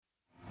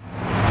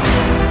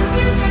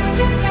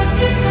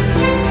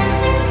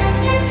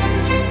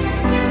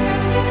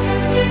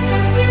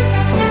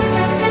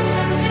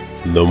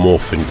the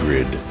Morphin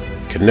Grid,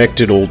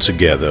 connected all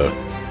together,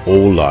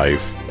 all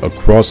life,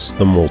 across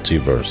the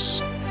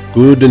multiverse.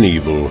 Good and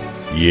evil,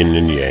 yin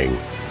and yang.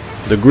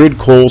 The grid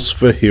calls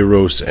for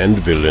heroes and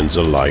villains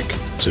alike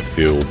to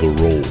fill the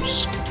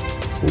roles.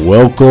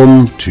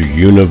 Welcome to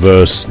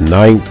Universe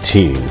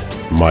 19,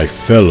 my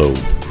fellow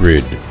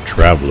grid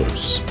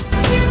travelers.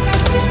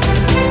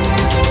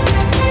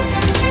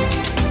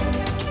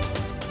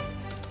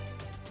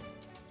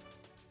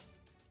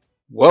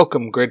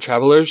 Welcome, Grid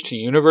Travelers, to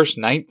Universe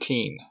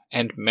 19,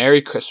 and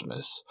Merry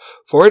Christmas,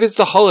 for it is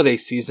the holiday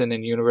season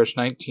in Universe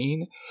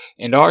 19,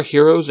 and our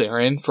heroes are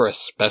in for a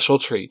special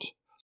treat.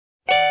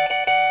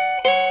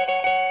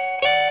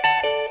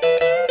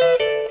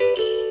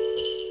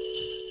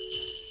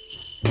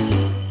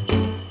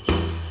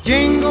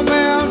 Jingle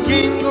bell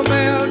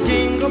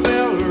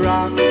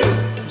rock,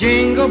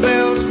 jingle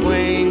bells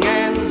swing,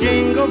 and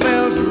jingle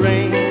bells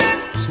ring,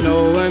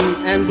 snowing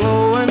and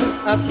blowing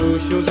up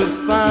bushels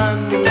of fun.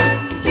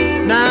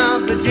 Now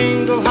the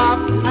jingle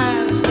hop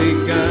has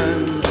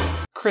begun.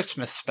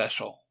 Christmas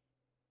Special.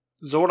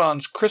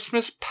 Zordon's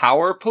Christmas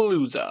Power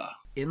Palazza.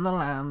 In the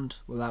land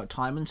without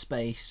time and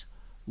space,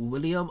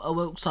 William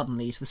awoke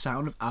suddenly to the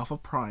sound of Alpha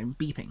Prime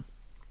beeping.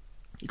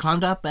 He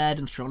climbed out of bed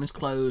and threw on his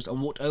clothes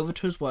and walked over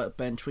to his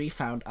workbench where he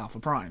found Alpha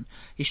Prime.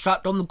 He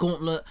strapped on the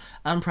gauntlet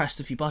and pressed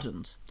a few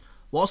buttons.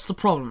 "What's the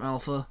problem,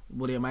 Alpha?"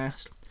 William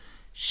asked.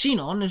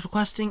 "Xenon is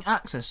requesting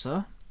access,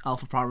 sir,"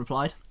 Alpha Prime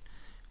replied.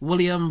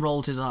 William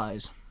rolled his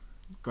eyes.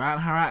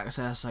 "Grant her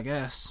access, I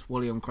guess,"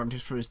 William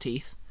grunted through his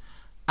teeth.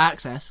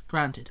 "Access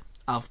granted,"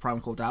 Alpha Prime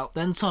called out.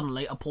 Then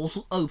suddenly a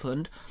portal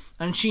opened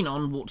and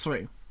Xenon walked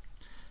through.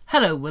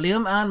 "Hello,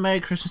 William, and Merry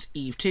Christmas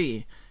Eve to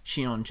you,"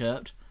 Xenon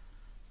chirped.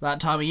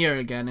 "That time of year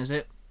again, is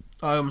it?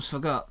 I almost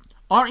forgot.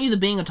 Aren't you the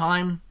being of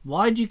time?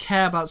 Why do you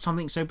care about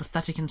something so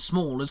pathetic and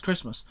small as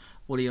Christmas?"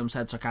 William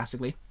said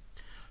sarcastically.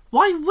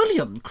 "Why,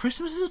 William,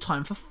 Christmas is a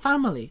time for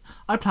family.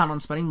 I plan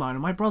on spending mine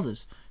with my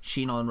brothers,"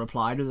 Xenon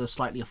replied with a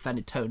slightly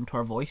offended tone to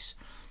her voice.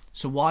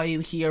 "So why are you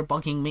here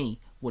bugging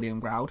me?" William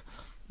growled.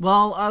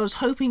 "Well, I was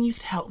hoping you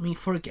could help me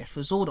for a gift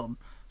for Zordon,"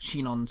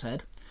 Xenon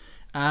said.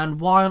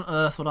 "And why on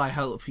earth would I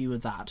help you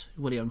with that?"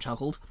 William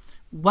chuckled.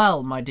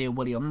 "Well, my dear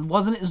William,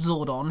 wasn't it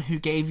Zordon who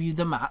gave you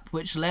the map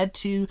which led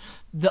to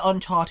the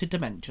uncharted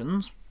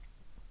dimensions?"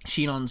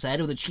 Xenon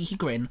said with a cheeky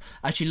grin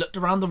as she looked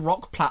around the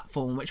rock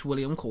platform which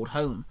William called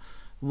home.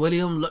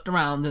 William looked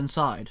around and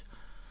sighed.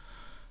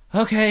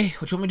 "Okay,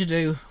 what do you want me to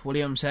do?"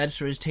 William said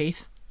through his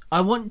teeth.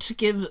 "I want to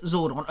give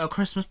Zordon a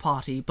Christmas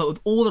party, but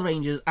with all the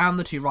Rangers and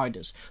the 2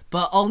 Riders.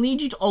 But I'll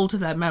need you to alter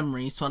their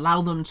memories to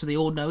allow them to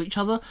all know each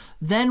other,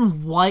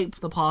 then wipe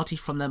the party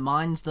from their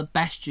minds the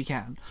best you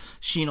can,"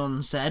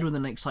 Xenon said with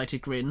an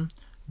excited grin.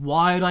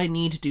 "Why would I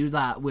need to do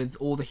that with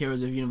all the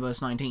heroes of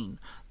Universe 19?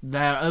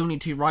 There are only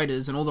 2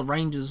 Riders and all the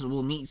Rangers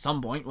will meet some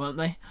point, won't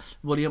they?"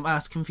 William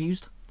asked,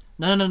 confused.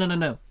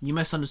 No, you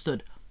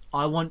misunderstood.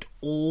 I want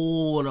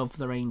all of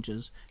the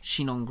Rangers,"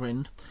 Xenon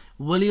grinned.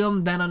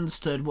 William then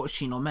understood what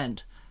Xenon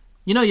meant.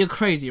 "You know you're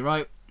crazy,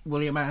 right?"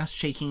 William asked,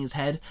 shaking his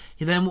head.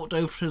 He then walked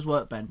over to his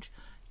workbench.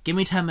 "Give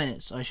me 10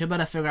 minutes. I should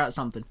better figure out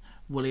something,"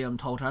 William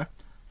told her.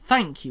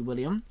 "Thank you,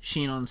 William,"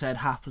 Xenon said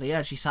happily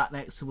as she sat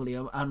next to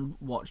William and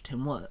watched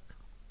him work.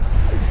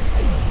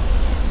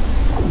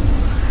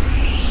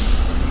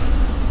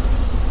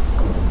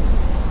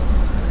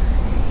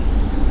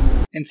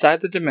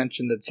 Inside the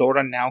dimension that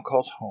Zordon now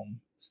calls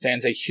home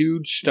stands a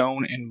huge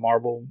stone and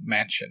marble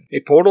mansion.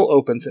 A portal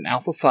opens and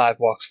Alpha 5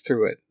 walks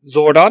through it.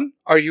 "Zordon,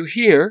 are you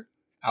here?"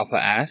 Alpha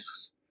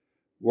asks.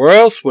 "Where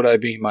else would I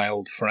be, my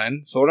old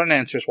friend?" Zordon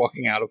answers,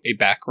 walking out of a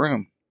back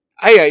room.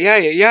 Ay,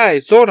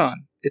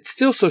 Zordon, it's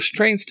still so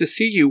strange to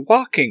see you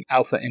walking,"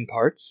 Alpha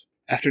imparts.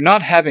 "After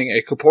not having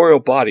a corporeal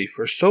body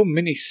for so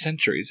many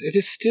centuries, it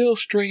is still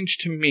strange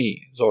to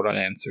me," Zordon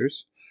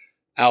answers.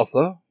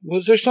 "Alpha,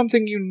 was there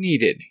something you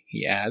needed?"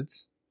 he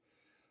adds.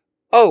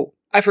 "Oh,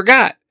 I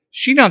forgot.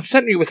 Xenon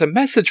sent me with a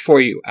message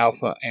for you,"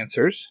 Alpha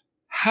answers.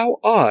 "How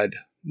odd.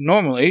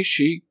 Normally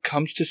she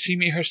comes to see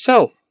me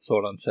herself,"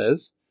 Zordon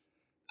says.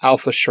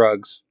 Alpha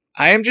shrugs.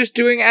 "I am just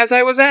doing as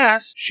I was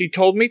asked. She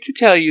told me to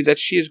tell you that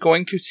she is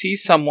going to see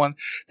someone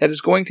that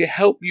is going to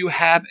help you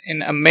have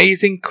an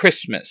amazing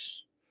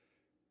Christmas."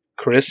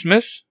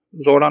 "Christmas?"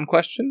 Zordon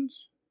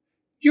questions.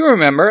 "You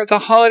remember, the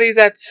holiday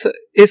that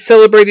is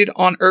celebrated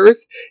on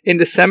Earth in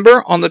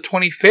December on the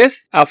 25th,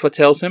 Alpha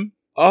tells him.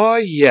 "Ah,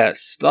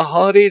 yes, the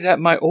holiday that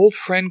my old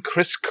friend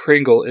Kris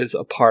Kringle is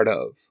a part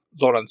of,"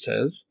 Zordon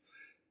says.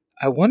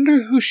 "I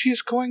wonder who she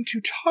is going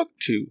to talk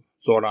to,"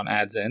 Zordon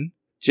adds in.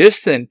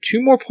 Just then,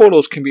 2 more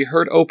portals can be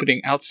heard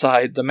opening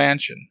outside the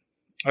mansion.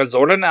 As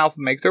Zordon and Alpha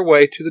make their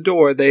way to the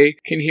door, they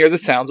can hear the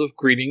sounds of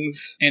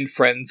greetings and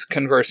friends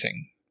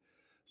conversing.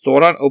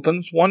 Zordon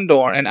opens one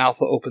door and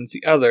Alpha opens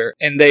the other,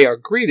 and they are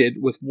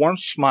greeted with warm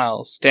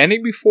smiles.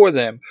 Standing before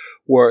them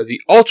were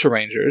the Ultra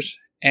Rangers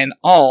and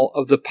all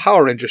of the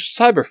Power Rangers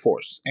Cyber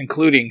Force,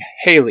 including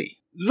Haley.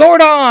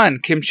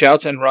 "Zordon!" Kim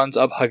shouts and runs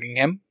up, hugging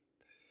him.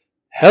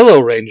 "Hello,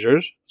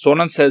 Rangers,"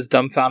 Zordon says,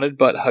 dumbfounded,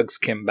 but hugs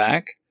Kim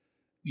back.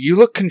 "You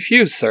look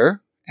confused,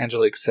 sir,"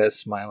 Angelique says,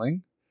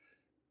 smiling.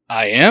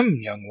 I am,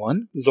 young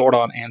one,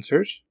 Zordon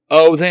answers.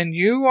 Oh, then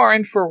you are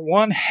in for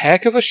one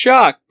heck of a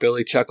shock,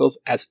 Billy chuckles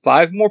as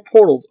 5 more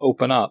portals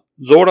open up.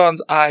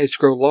 Zordon's eyes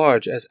grow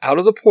large as out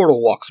of the portal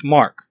walks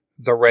Mark,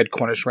 the Red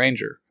Cornish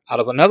Ranger.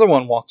 Out of another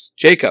one walks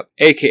Jacob,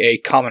 aka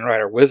Kamen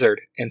Rider Wizard,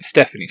 and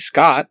Stephanie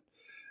Scott.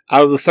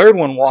 Out of the third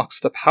one walks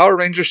the Power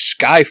Ranger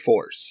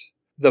Skyforce.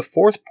 The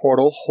 4th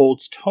portal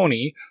holds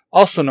Tony,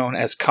 also known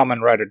as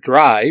Kamen Rider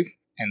Drive,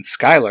 and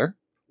Skylar.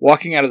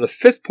 Walking out of the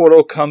 5th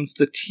portal comes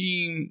the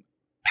team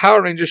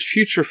Power Rangers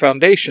Future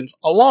Foundations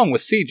along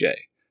with CJ.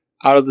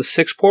 Out of the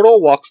 6th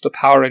portal walks the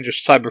Power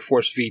Rangers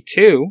Cyberforce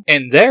V2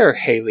 and their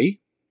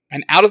Haley.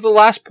 And out of the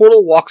last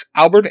portal walks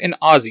Albert and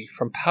Ozzy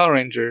from Power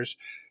Rangers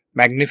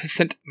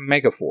Magnificent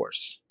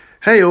Megaforce.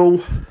 Hey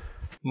all.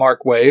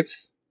 Mark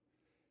waves.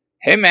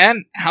 Hey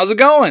man, how's it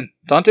going?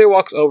 Dante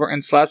walks over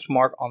and slaps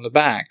Mark on the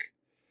back.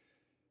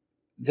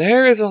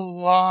 There is a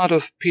lot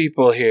of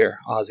people here,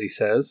 Ozzy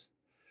says.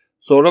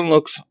 Zordon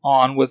looks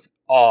on with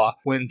awe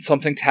when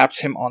something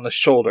taps him on the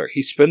shoulder.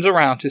 He spins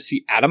around to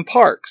see Adam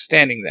Park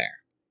standing there.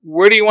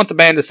 Where do you want the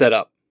band to set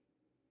up?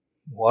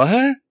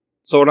 What?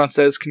 Zordon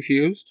says,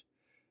 confused.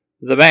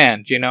 The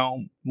band, you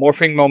know,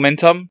 Morphing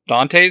Momentum,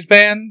 Dante's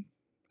band?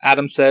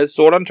 Adam says.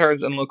 Zordon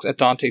turns and looks at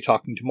Dante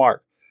talking to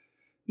Mark.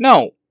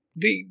 No,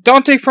 the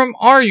Dante from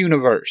our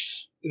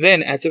universe.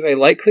 Then, as if a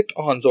light clicked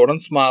on,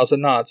 Zordon smiles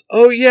and nods.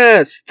 Oh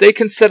yes, they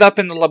can set up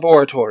in the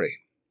laboratory.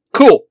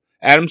 Cool,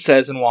 Adam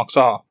says and walks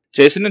off.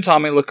 Jason and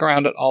Tommy look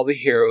around at all the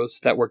heroes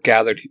that were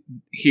gathered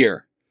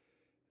here.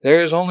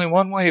 There's only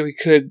one way we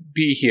could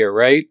be here,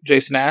 right?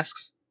 Jason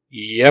asks.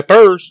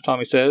 Yepers,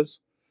 Tommy says.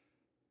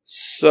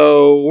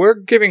 So, we're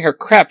giving her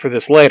crap for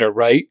this later,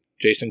 right?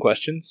 Jason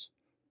questions.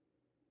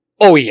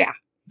 Oh yeah,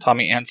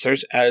 Tommy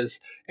answers as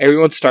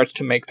everyone starts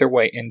to make their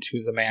way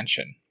into the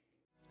mansion.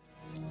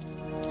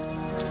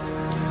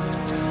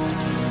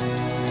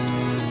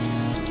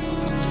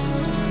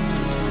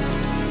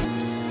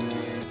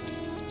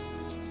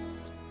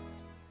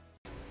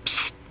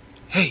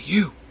 Hey,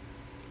 you.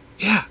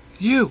 Yeah,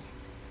 you.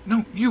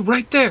 No, you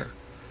right there.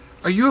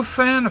 Are you a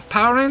fan of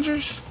Power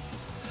Rangers?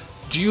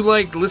 Do you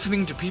like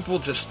listening to people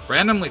just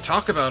randomly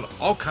talk about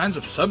all kinds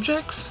of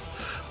subjects?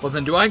 Well,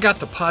 then do I got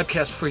the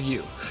podcast for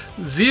you.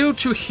 Zero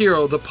to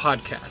Hero, the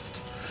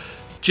podcast.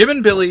 Jim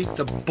and Billy,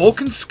 the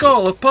bulk and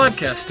skull of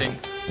podcasting,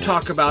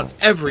 talk about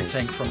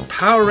everything from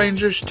Power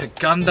Rangers to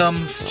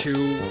Gundams to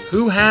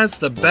who has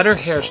the better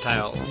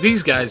hairstyle.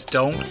 These guys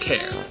don't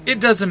care. It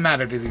doesn't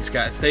matter to these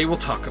guys. They will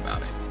talk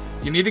about it.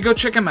 You need to go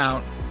check them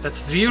out. That's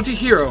Zero to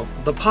Hero,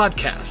 the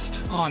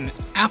podcast. On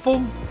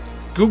Apple,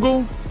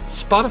 Google,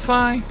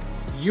 Spotify,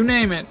 you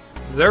name it,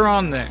 they're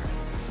on there.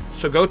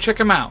 So go check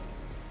them out.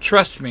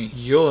 Trust me,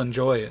 you'll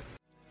enjoy it.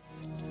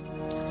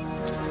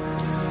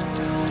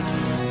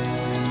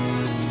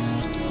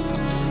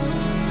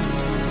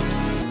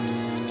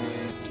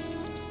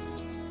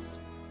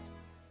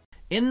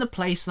 In the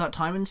place without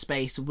time and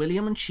space,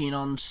 William and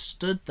Shinon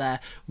stood there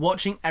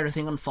watching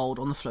everything unfold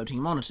on the floating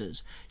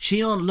monitors.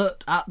 Shinon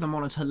looked at the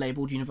monitor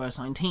labelled Universe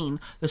 19,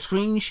 the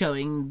screen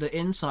showing the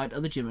inside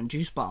of the gym and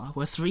juice bar,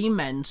 where 3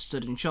 men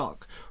stood in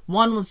shock.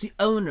 One was the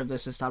owner of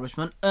this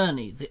establishment,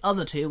 Ernie. The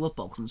other 2 were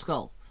Bulk and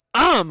Skull.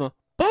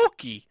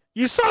 Bulky.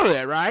 You saw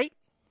that, right?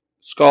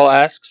 Skull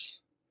asks.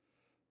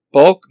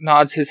 Bulk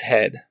nods his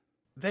head.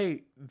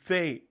 They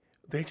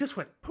just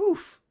went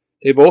poof.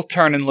 They both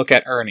turn and look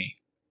at Ernie.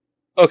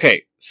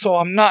 Okay, so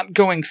I'm not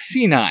going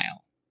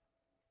senile.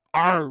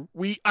 Are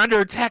we under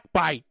attack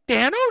by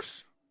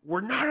Thanos?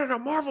 We're not in a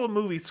Marvel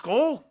movie,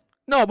 Skull.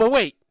 No, but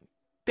wait.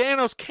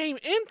 Thanos came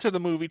into the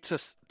movie to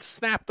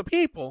snap the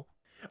people.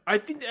 I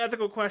think the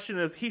ethical question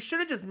is he should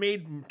have just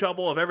made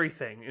double of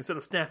everything instead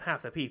of snap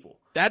half the people.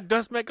 That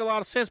does make a lot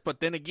of sense, but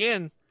then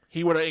again,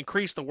 he would have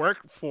increased the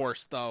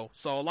workforce, though.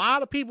 So a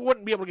lot of people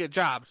wouldn't be able to get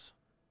jobs.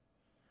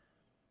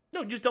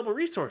 No, just double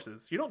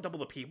resources. You don't double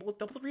the people,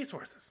 double the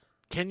resources.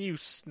 Can you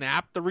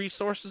snap the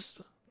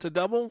resources to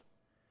double?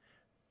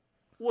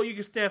 Well, you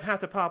can snap half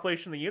the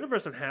population of the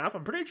universe in half.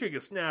 I'm pretty sure you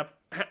can snap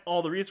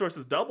all the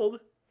resources doubled.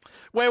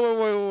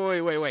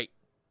 Wait.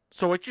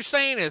 So what you're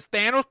saying is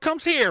Thanos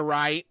comes here,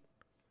 right?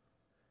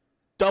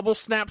 Double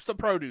snaps the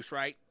produce,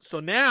 right? So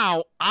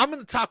now I'm in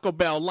the Taco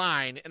Bell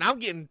line, and I'm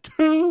getting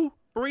 2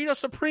 Burrito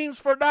Supremes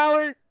for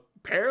 $1?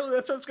 Apparently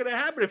that's what's going to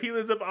happen if he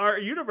lives up our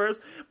universe.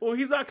 Well,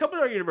 he's not coming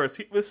to our universe.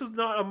 This is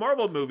not a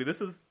Marvel movie.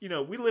 This is,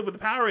 we live with the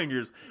Power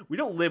Rangers. We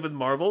don't live with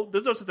Marvel.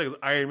 There's no such thing as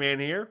Iron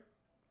Man here.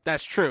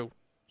 That's true.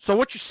 So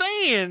what you're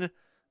saying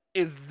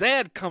is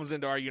Zed comes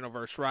into our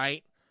universe,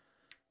 right?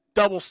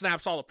 Double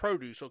snaps all the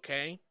produce,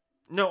 okay?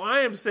 No, I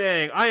am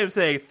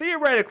saying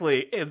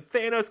theoretically, if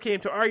Thanos came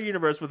to our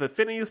universe with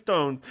Infinity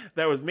Stones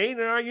that was made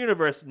in our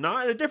universe,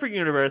 not in a different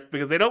universe,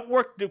 because they don't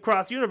work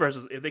across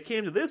universes. If they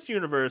came to this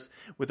universe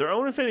with their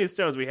own Infinity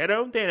Stones, we had our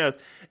own Thanos,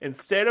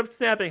 instead of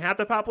snapping half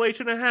the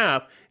population in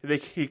half,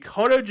 he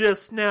could have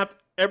just snapped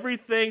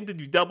everything to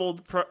double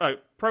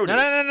produce.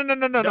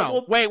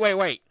 No.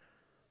 Wait.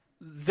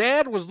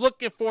 Zed was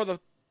looking for the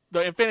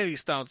Infinity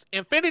Stones.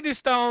 Infinity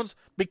Stones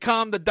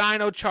become the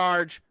Dino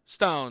Charge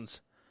Stones.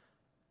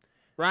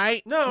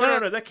 right?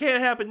 No, that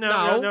can't happen.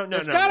 No.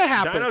 It's gotta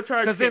happen. Dino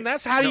charge Because then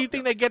that's how do you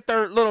think they get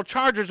their little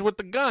chargers with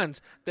the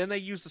guns? Then they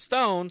use the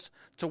stones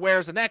to wear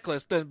as a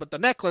necklace. But the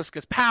necklace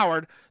gets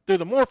powered through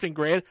the morphing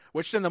grid,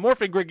 which then the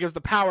morphing grid gives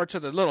the power to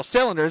the little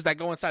cylinders that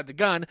go inside the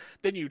gun.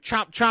 Then you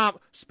chomp,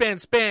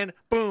 spin,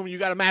 boom, you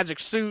got a magic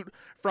suit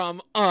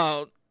from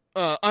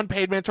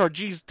Unpaid Mentor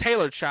G's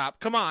tailored shop.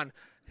 Come on,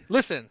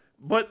 listen.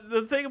 But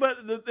the thing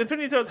about the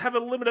Infinity Stones have a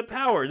limited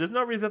power. There's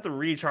no reason to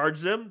recharge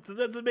them. So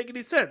that doesn't make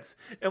any sense.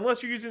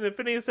 Unless you're using the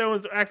Infinity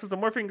Stones to access the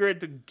morphing grid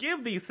to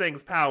give these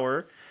things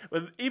power.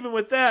 But even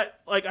with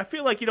that, I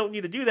feel like you don't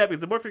need to do that because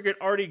the morphing grid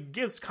already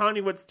gives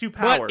conduits to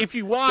power. But if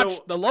you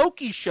watch the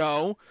Loki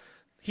show,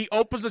 he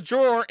opens a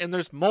drawer and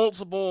there's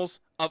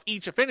multiples of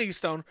each Infinity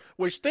Stone,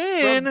 which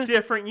then... From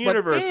different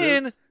universes. But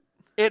then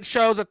it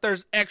shows that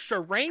there's extra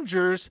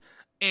Rangers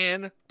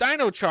and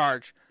Dino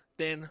Charge.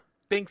 Then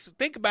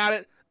think about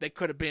it. They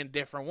could have been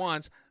different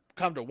ones.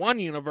 Come to one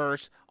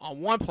universe,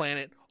 on one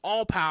planet,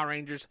 all Power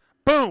Rangers.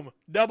 Boom!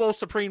 Double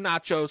Supreme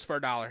Nachos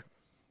for $1.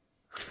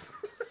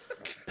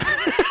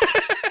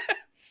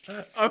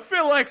 I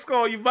feel like,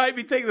 Skull, you might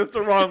be taking this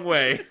the wrong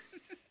way.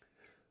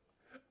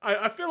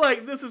 I feel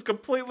like this is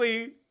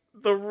completely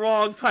the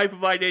wrong type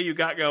of idea you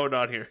got going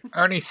on here.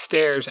 Ernie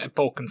stares at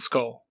Bulk and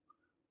Skull.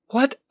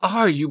 What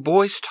are you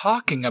boys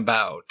talking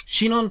about?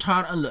 Shinon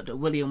turned and looked at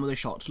William with a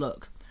shocked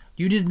look.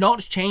 You did not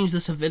change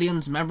the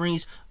civilians'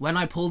 memories when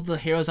I pulled the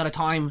heroes at a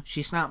time,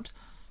 she snapped.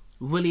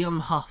 William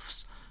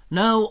huffs.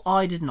 No,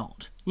 I did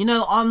not. You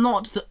know, I'm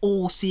not the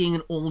all-seeing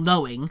and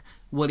all-knowing,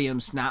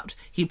 William snapped.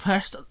 He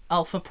pressed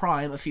Alpha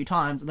Prime a few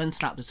times and then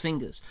snapped his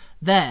fingers.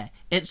 There,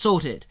 it's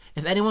sorted.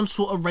 If anyone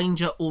saw a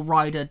ranger or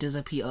rider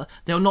disappear,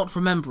 they'll not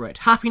remember it.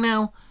 Happy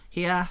now?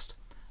 He asked.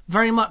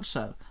 Very much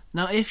so.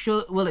 Now, if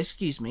you will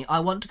excuse me, I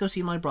want to go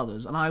see my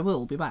brothers, and I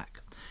will be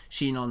back,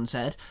 Shinon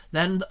said,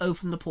 then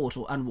opened the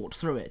portal and walked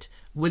through it.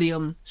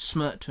 William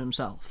smirked to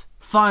himself.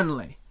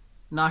 Finally!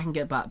 Now I can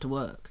get back to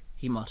work,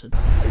 he muttered.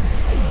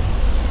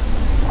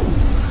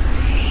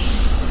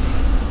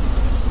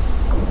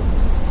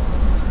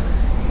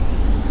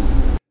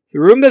 The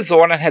room that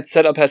Zordon had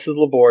set up as his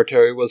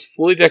laboratory was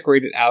fully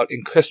decorated out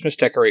in Christmas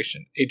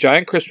decoration. A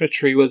giant Christmas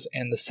tree was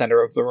in the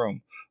center of the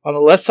room. On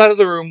the left side of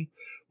the room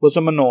was a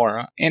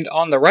menorah, and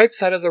on the right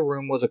side of the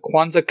room was a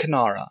Kwanzaa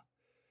Kinara.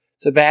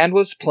 The band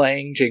was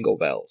playing Jingle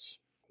Bells.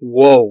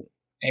 Whoa,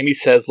 Amy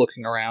says,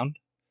 looking around.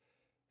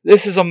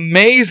 This is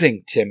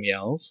amazing, Tim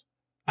yells.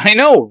 I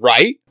know,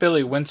 right?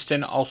 Billy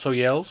Winston also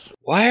yells.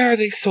 Why are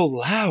they so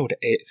loud?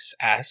 Ace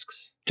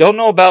asks. Don't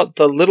know about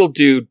the little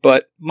dude,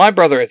 but my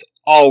brother is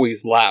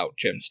always loud,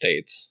 Jim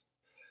states.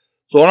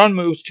 Zordon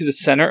moves to the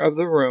center of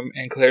the room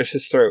and clears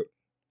his throat.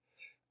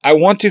 I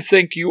want to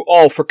thank you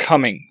all for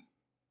coming.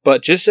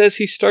 But just as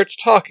he starts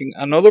talking,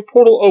 another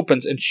portal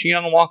opens and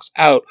Shinon walks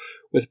out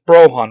with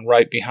Brohan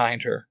right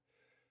behind her.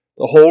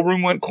 The whole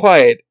room went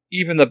quiet,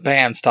 even the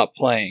band stopped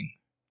playing.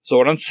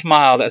 Zordon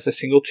smiled as a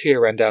single tear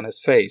ran down his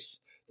face.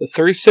 The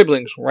three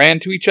siblings ran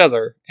to each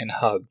other and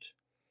hugged.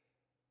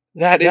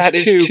 That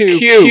is too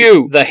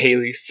cute, the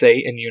Haleys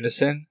say in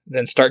unison,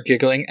 then start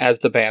giggling as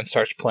the band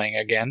starts playing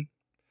again.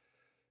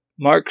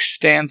 Mark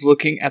stands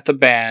looking at the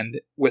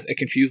band with a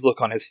confused look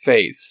on his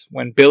face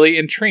when Billy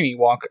and Trini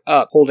walk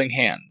up holding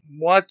hands.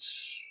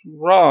 What's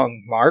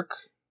wrong, Mark?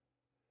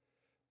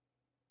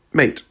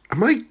 Mate,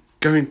 am I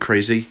going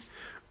crazy?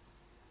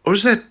 Or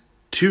is there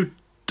two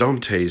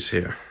Dantes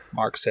here?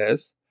 Mark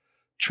says.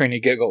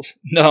 Trini giggles.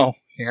 No,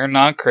 you're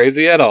not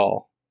crazy at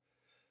all.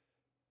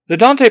 The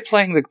Dante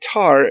playing the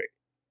guitar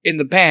in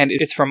the band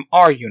is from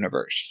our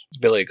universe,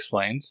 Billy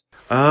explains.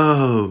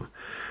 Oh,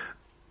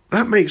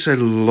 that makes a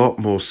lot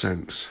more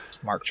sense.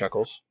 Mark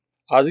chuckles.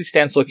 Ozzy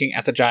stands looking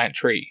at the giant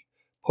tree,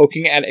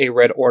 poking at a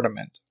red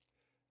ornament.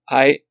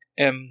 I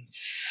am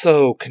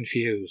so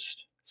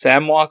confused.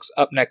 Sam walks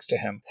up next to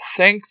him.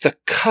 Thank the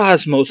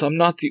cosmos I'm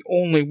not the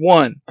only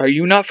one. Are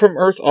you not from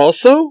Earth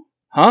also?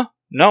 Huh?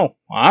 No,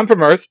 I'm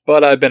from Earth,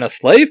 but I've been a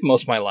slave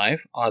most of my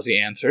life, Ozzy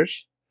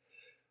answers.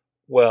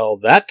 Well,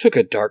 that took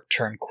a dark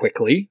turn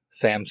quickly,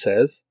 Sam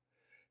says.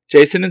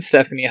 Jason and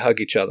Stephanie hug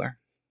each other.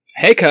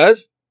 Hey,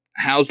 cuz,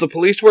 how's the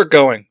police work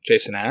going?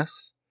 Jason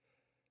asks.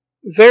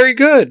 Very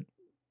good.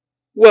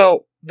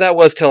 Well, that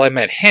was till I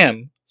met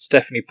him,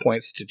 Stephanie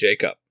points to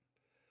Jacob.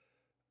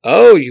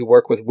 Oh, you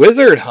work with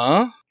Wizard,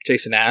 huh?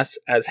 Jason asks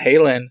as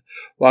Halen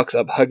walks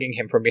up hugging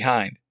him from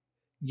behind.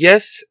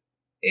 Yes,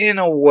 in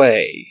a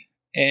way.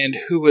 And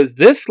who is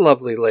this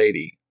lovely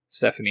lady?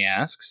 Stephanie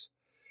asks.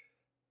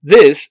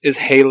 This is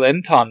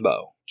Halen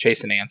Tonbo,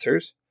 Jason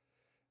answers.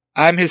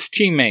 I'm his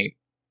teammate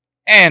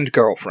and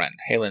girlfriend,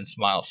 Halen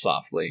smiles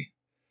softly.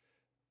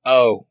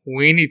 Oh,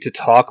 we need to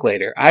talk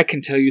later. I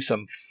can tell you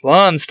some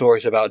fun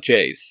stories about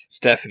Jace,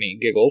 Stephanie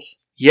giggles.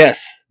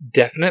 Yes,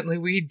 definitely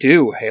we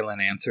do,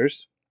 Halen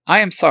answers. I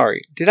am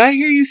sorry, did I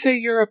hear you say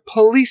you're a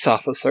police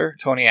officer?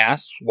 Tony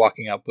asks,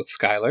 walking up with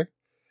Skylar.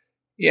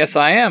 Yes,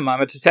 I am.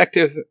 I'm a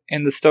detective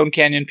in the Stone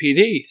Canyon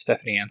PD,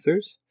 Stephanie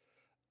answers.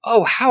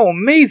 Oh, how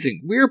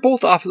amazing! We're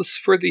both officers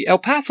for the El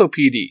Paso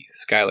PD,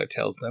 Skylar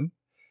tells them.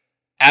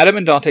 Adam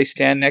and Dante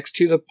stand next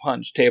to the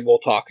punch table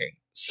talking.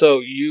 So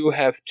you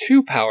have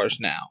 2 powers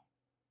now.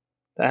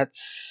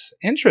 That's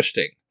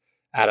interesting,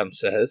 Adam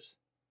says.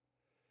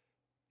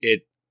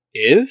 It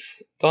is?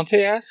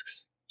 Dante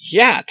asks.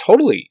 Yeah,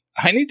 totally.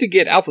 I need to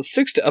get Alpha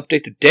 6 to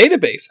update the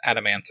database,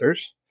 Adam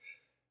answers.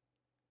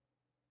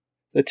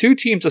 The 2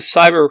 teams of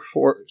Cyber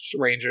Force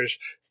Rangers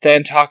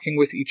stand talking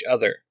with each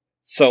other.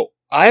 So,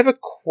 I have a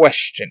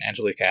question,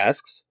 Angelique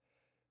asks.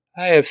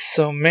 I have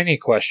so many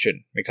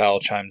questions, Mikhail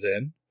chimes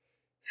in.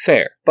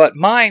 Fair. But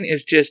mine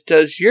is just,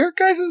 does your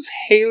guys'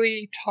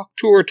 Haley talk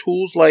to her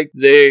tools like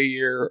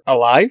they're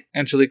alive?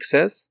 Angelique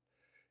says.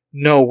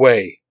 No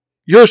way.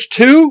 Yours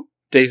too?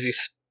 Daisy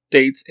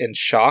states in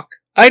shock.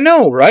 I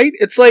know, right?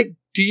 It's like,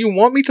 do you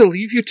want me to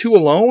leave you 2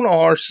 alone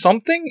or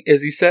something?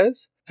 Izzy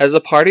says. As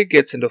the party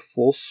gets into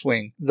full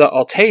swing, the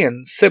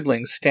Altean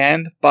siblings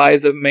stand by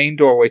the main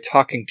doorway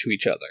talking to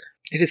each other.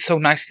 It is so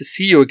nice to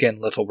see you again,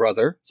 little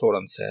brother,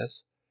 Zordon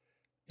says.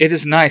 It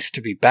is nice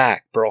to be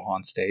back,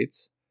 Brohan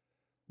states.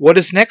 What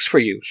is next for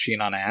you?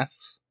 Shinon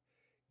asks.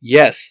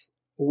 Yes.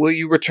 Will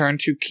you return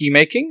to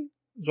key-making?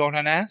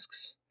 Zordon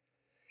asks.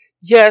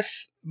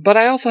 Yes, but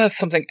I also have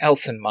something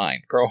else in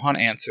mind, Brohan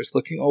answers,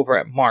 looking over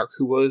at Mark,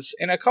 who was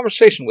in a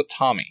conversation with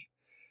Tommy.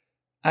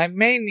 I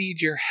may need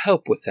your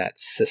help with that,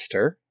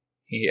 sister,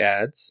 he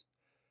adds.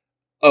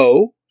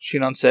 Oh,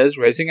 Shinon says,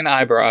 raising an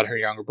eyebrow at her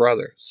younger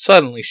brother.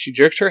 Suddenly, she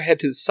jerks her head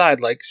to the side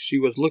like she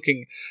was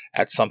looking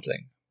at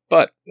something.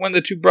 But when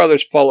the 2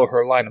 brothers follow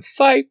her line of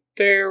sight,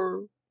 there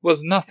was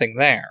nothing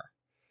there.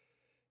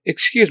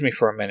 Excuse me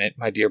for a minute,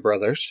 my dear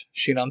brothers,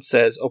 Shinon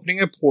says,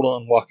 opening a portal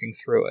and walking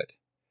through it.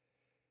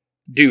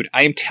 Dude,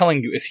 I am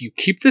telling you, if you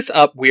keep this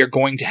up, we are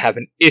going to have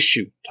an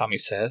issue, Tommy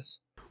says.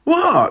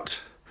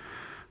 What?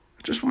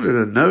 I just wanted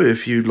to know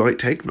if you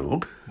liked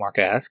eggnog. Mark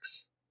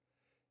asks.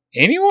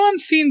 Anyone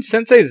seen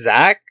Sensei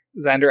Zack?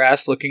 Xander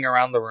asks, looking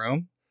around the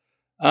room.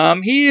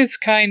 He is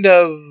kind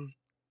of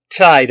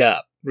tied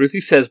up,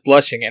 Ruthie says,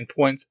 blushing, and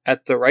points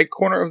at the right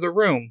corner of the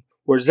room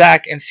where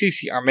Zack and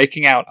Cece are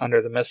making out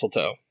under the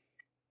mistletoe.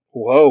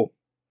 Whoa,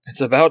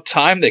 it's about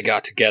time they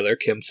got together,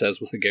 Kim says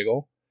with a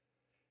giggle.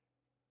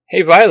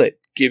 Hey, Violet,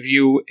 give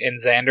you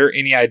and Xander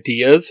any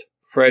ideas?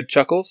 Fred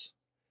chuckles.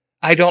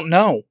 I don't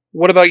know.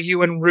 What about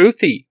you and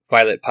Ruthie?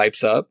 Violet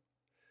pipes up.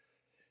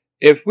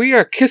 If we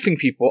are kissing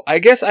people, I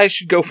guess I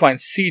should go find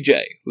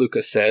CJ,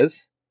 Lucas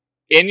says.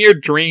 In your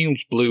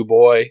dreams, blue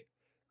boy,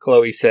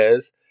 Chloe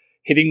says,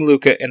 hitting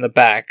Luca in the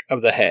back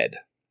of the head.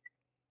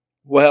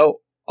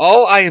 Well,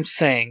 all I am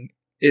saying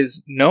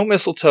is no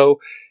mistletoe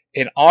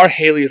in our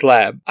Haley's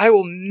lab. I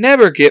will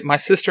never get my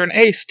sister and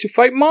Ace to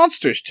fight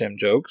monsters, Tim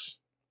jokes.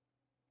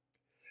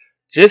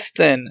 Just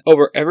then,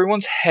 over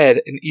everyone's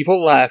head, an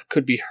evil laugh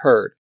could be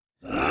heard.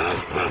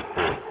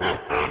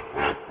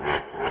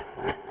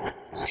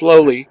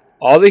 Slowly,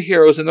 all the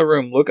heroes in the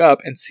room look up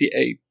and see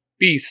a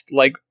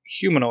beast-like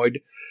humanoid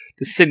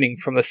descending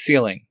from the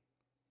ceiling.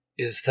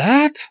 Is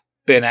that?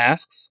 Ben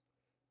asks.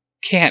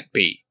 Can't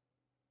be.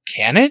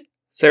 Can it?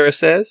 Sarah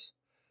says.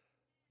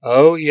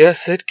 Oh,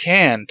 yes, it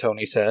can,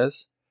 Tony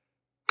says.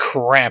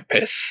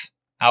 Krampus,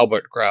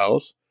 Albert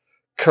growls.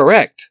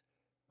 Correct.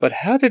 But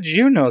how did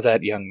you know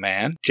that, young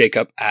man?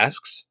 Jacob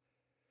asks.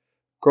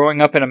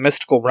 Growing up in a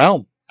mystical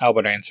realm,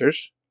 Albert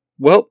answers.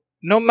 Well,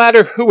 no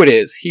matter who it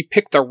is, he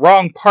picked the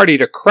wrong party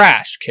to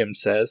crash, Kim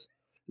says.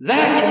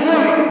 That's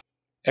right!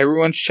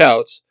 Everyone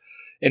shouts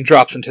and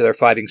drops into their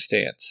fighting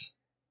stance.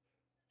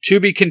 To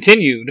be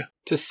continued.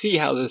 To see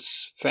how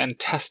this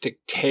fantastic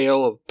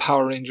tale of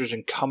Power Rangers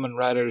and Kamen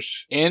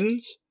Riders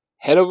ends,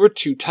 head over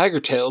to Tiger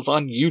Tales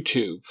on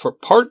YouTube for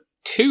part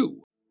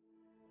 2.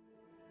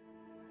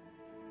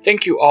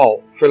 Thank you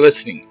all for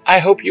listening. I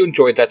hope you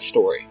enjoyed that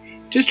story.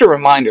 Just a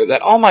reminder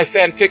that all my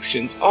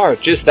fanfictions are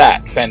just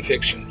that,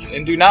 fanfictions,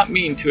 and do not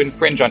mean to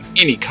infringe on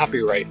any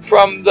copyright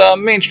from the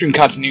mainstream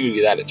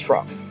continuity that it's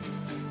from.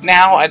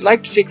 Now, I'd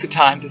like to take the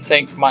time to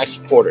thank my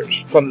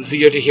supporters from the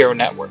Zero to Hero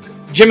Network.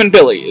 Jim and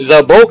Billy,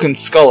 the bulk and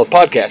skull of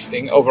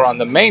podcasting, over on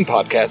the main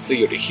podcast,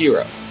 Zero to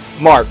Hero.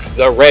 Mark,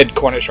 the Red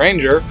Cornish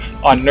Ranger,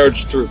 on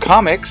Nerds Through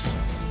Comics.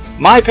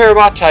 My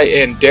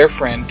Parabatai and dear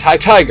friend Ty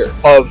Tiger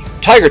of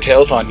Tiger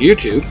Tales on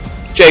YouTube.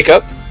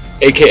 Jacob,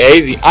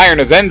 aka the Iron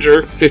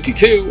Avenger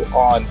 52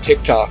 on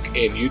TikTok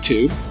and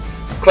YouTube.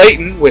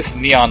 Clayton with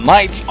Neon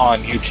Lights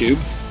on YouTube.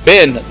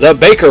 Ben, the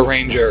Baker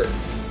Ranger.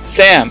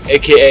 Sam,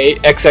 aka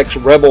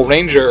XX Rebel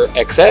Ranger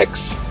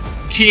XX.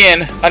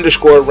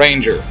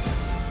 TN_Ranger.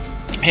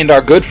 And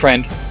our good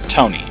friend,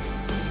 Tony.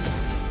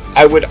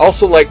 I would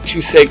also like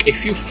to thank a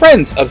few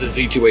friends of the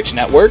Z2H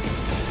Network.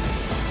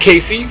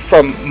 Casey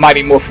from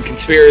Mighty Morphin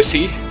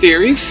Conspiracy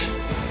Theories.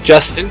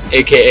 Justin,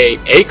 aka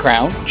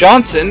A-Crown.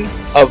 Johnson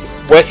of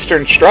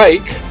Western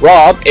Strike.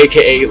 Rob,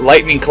 aka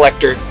Lightning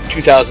Collector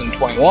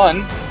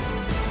 2021.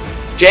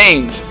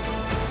 James,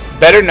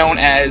 better known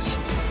as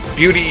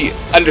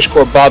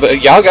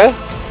Beauty_Baba Yaga.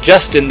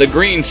 Justin, the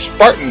Green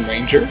Spartan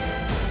Ranger.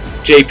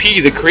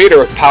 JP, the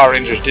creator of Power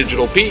Rangers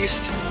Digital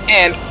Beast.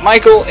 And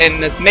Michael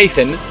and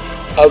Nathan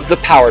of the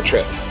Power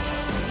Trip.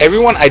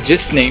 Everyone I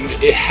just named,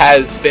 it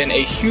has been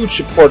a huge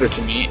supporter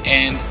to me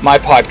and my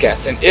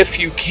podcast. And if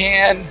you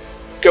can,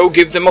 go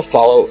give them a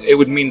follow. It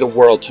would mean the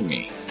world to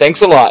me.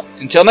 Thanks a lot.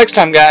 Until next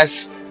time,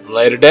 guys.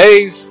 Later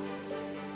days.